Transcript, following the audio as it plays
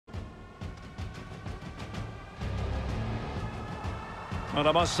Well,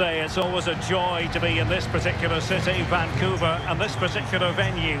 I must say, it's always a joy to be in this particular city, Vancouver, and this particular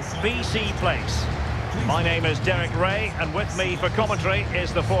venue, BC Place. My name is Derek Ray, and with me for commentary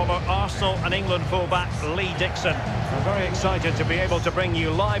is the former Arsenal and England fullback Lee Dixon. I'm very excited to be able to bring you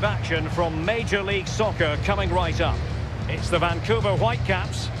live action from Major League Soccer coming right up. It's the Vancouver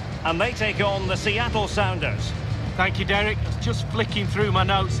Whitecaps, and they take on the Seattle Sounders. Thank you, Derek. I was just flicking through my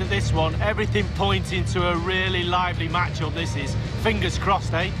notes at this one. Everything pointing to a really lively matchup this is. Fingers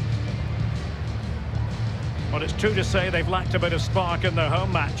crossed, eh? Well, it's true to say they've lacked a bit of spark in their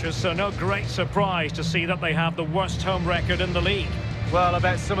home matches, so no great surprise to see that they have the worst home record in the league. Well, I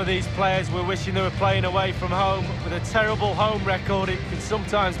bet some of these players were wishing they were playing away from home. With a terrible home record, it can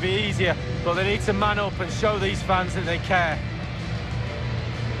sometimes be easier, but they need to man up and show these fans that they care.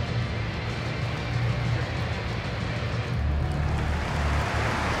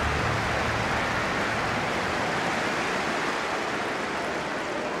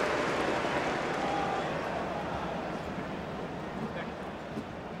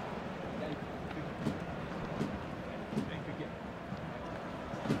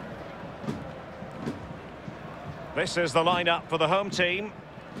 This is the lineup for the home team.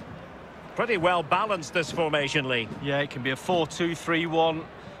 Pretty well balanced, this formation, Lee. Yeah, it can be a 4-2-3-1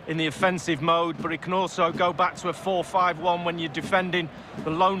 in the offensive mode, but it can also go back to a 4-5-1 when you're defending.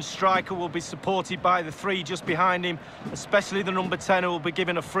 The lone striker will be supported by the three just behind him, especially the number 10 who will be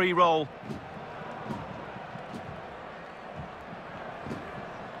given a free role.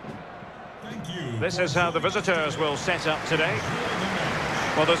 This is how the visitors will set up today.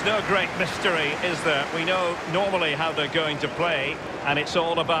 Well, there's no great mystery, is there? We know normally how they're going to play, and it's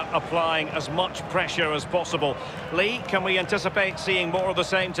all about applying as much pressure as possible. Lee, can we anticipate seeing more of the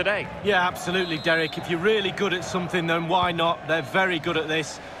same today? Yeah, absolutely, Derek. If you're really good at something, then why not? They're very good at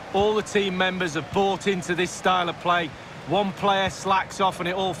this. All the team members have bought into this style of play. One player slacks off and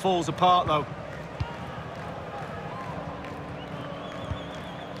it all falls apart, though.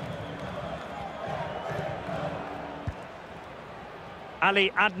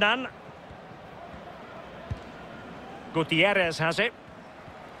 Ali Adnan. Gutierrez has it.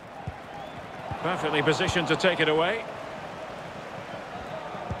 Perfectly positioned to take it away.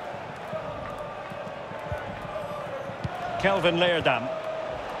 Kelvin Leerdam.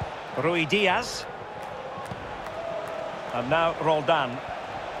 Rui Diaz. And now Roldan.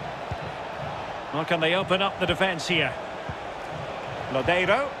 Well, can they open up the defence here?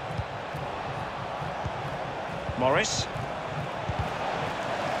 Lodeiro. Morris.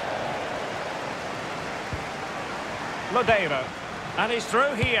 Lodeiro, and he's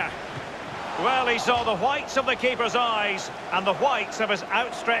through here. Well, he saw the whites of the keeper's eyes and the whites of his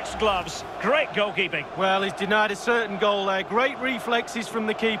outstretched gloves. Great goalkeeping. Well, he's denied a certain goal there. Great reflexes from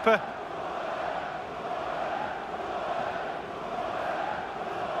the keeper.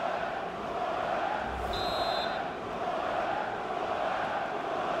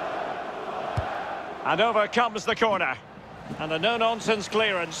 And over comes the corner. And a no-nonsense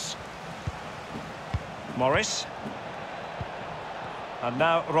clearance. Morris. And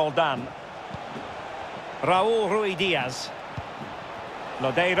now Roldan. Raul Rui Diaz.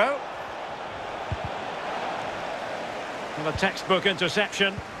 Lodeiro. And a textbook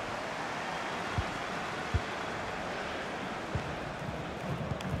interception.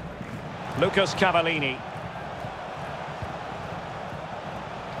 Lucas Cavallini.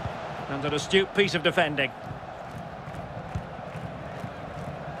 And an astute piece of defending.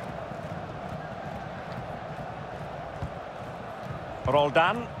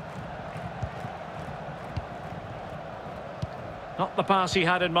 Roldan. Not the pass he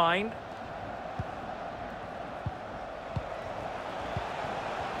had in mind.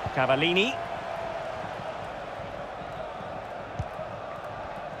 Cavallini.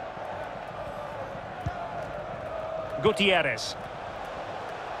 Gutierrez.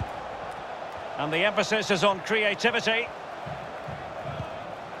 And the emphasis is on creativity.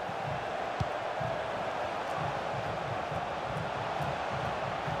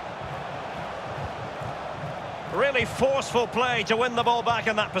 Really forceful play to win the ball back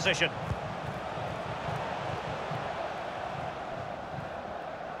in that position.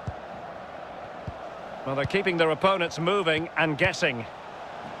 Well, they're keeping their opponents moving and guessing.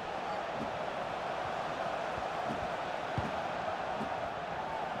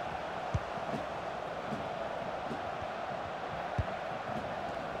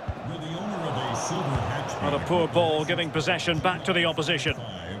 Not a poor ball, giving possession back to the opposition.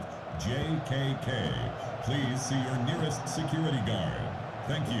 JKK. Please see your nearest security guard.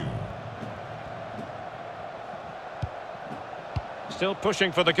 Thank you. Still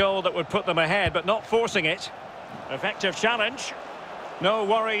pushing for the goal that would put them ahead, but not forcing it. Effective challenge. No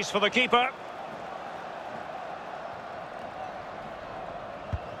worries for the keeper.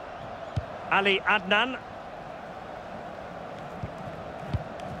 Ali Adnan.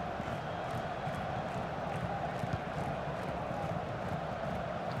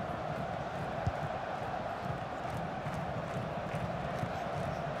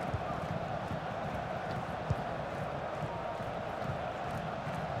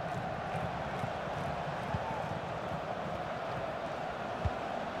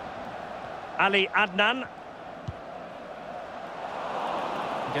 Ali Adnan.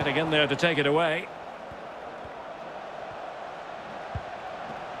 Getting in there to take it away.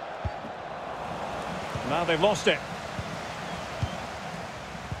 Now they've lost it.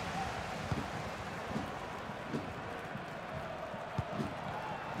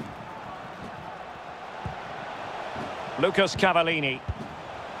 Lucas Cavallini.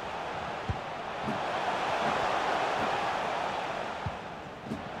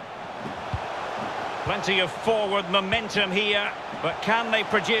 Plenty of forward momentum here, but can they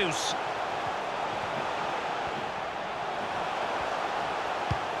produce?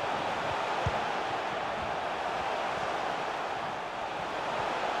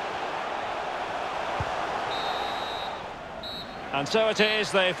 And so it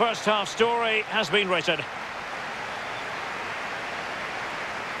is, the first half story has been written.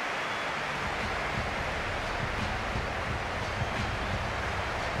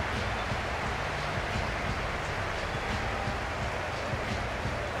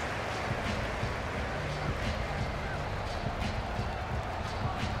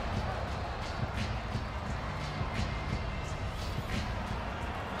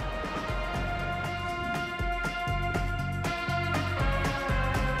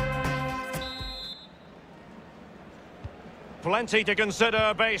 Plenty to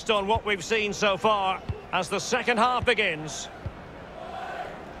consider based on what we've seen so far as the second half begins.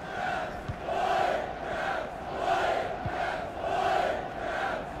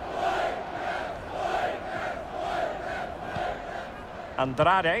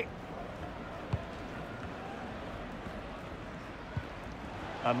 Andrade.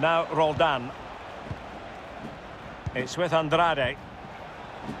 And now Roldan. It's with Andrade.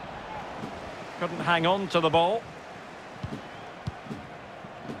 Couldn't hang on to the ball.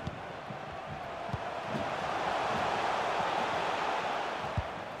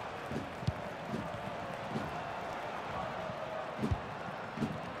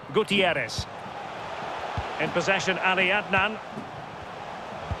 Gutierrez. In possession, Ali Adnan.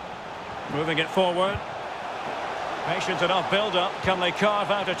 Moving it forward. Patient enough build-up. Can they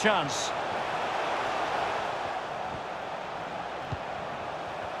carve out a chance?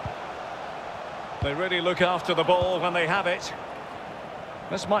 They really look after the ball when they have it.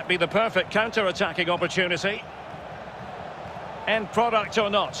 This might be the perfect counter-attacking opportunity. End product or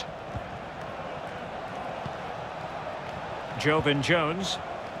not. Jovan Jones.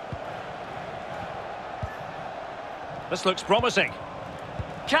 This looks promising.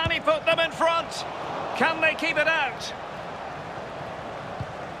 Can he put them in front? Can they keep it out?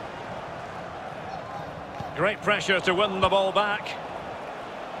 Great pressure to win the ball back.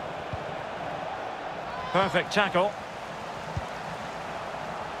 Perfect tackle.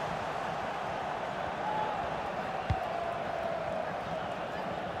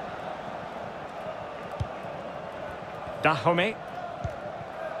 Dahomey.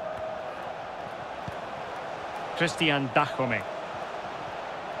 Christian Dahomey.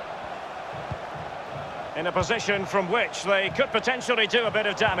 In a position from which they could potentially do a bit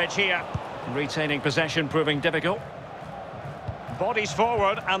of damage here. Retaining possession proving difficult. Bodies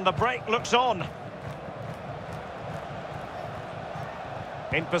forward and the break looks on.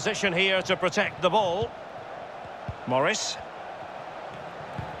 In position here to protect the ball. Morris.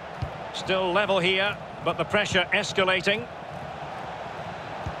 Still level here, but the pressure escalating.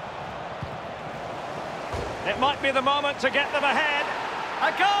 It might be the moment to get them ahead.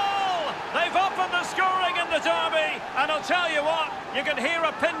 A goal! They've opened the scoring in the derby, and I'll tell you what, you can hear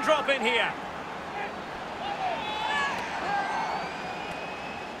a pin drop in here.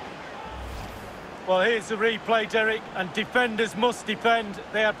 Well, here's the replay, Derek, and defenders must defend.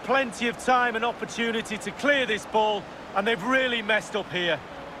 They had plenty of time and opportunity to clear this ball, and they've really messed up here.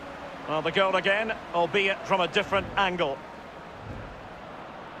 Well, the goal again, albeit from a different angle.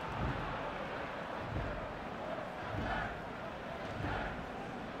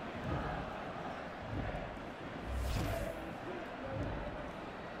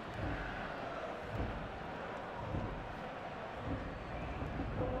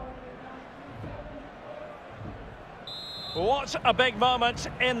 What a big moment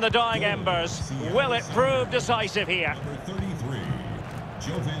in the dying embers. Will it prove decisive here? Number 33,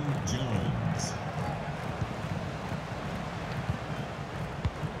 Jovan Jones.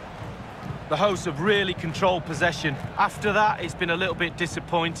 The hosts have really controlled possession. After that, it's been a little bit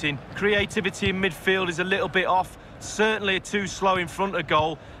disappointing. Creativity in midfield is a little bit off. Certainly too slow in front of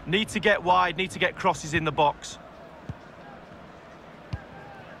goal. Need to get wide, need to get crosses in the box.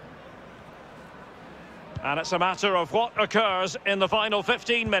 And it's a matter of what occurs in the final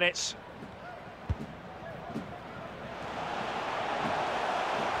 15 minutes.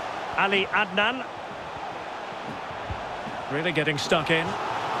 Ali Adnan. Really getting stuck in.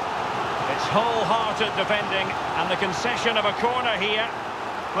 It's wholehearted defending, and the concession of a corner here.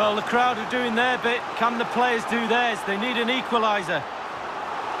 Well, the crowd are doing their bit. Can the players do theirs? They need an equaliser.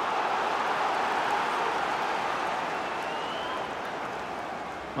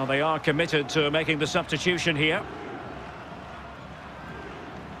 Well, they are committed to making the substitution here.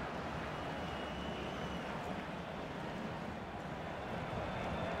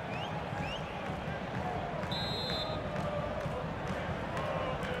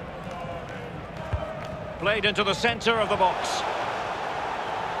 Played into the centre of the box.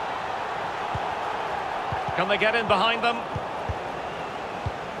 Can they get in behind them?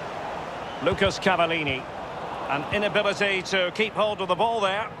 Lucas Cavallini. An inability to keep hold of the ball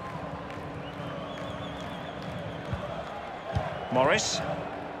there. Morris.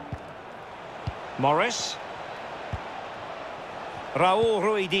 Morris. Raúl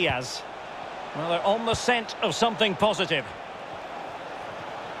Rui Diaz. Well, they're on the scent of something positive.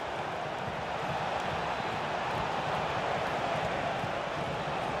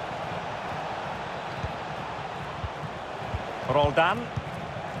 Roldan.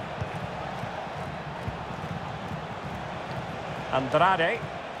 Andrade.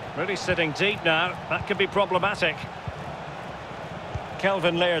 Really sitting deep now. That could be problematic.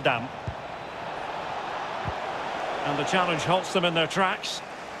 Kelvin Leerdam. And the challenge halts them in their tracks.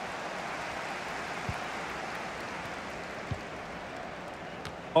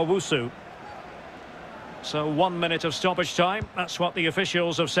 Owusu. So 1 minute of stoppage time. That's what the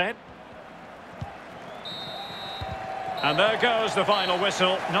officials have said. And there goes the final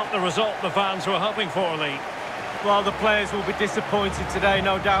whistle. Not the result the fans were hoping for, Lee. Well, the players will be disappointed today,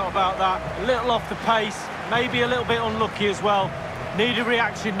 no doubt about that. A little off the pace, maybe a little bit unlucky as well. Need a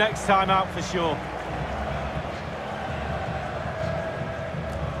reaction next time out for sure.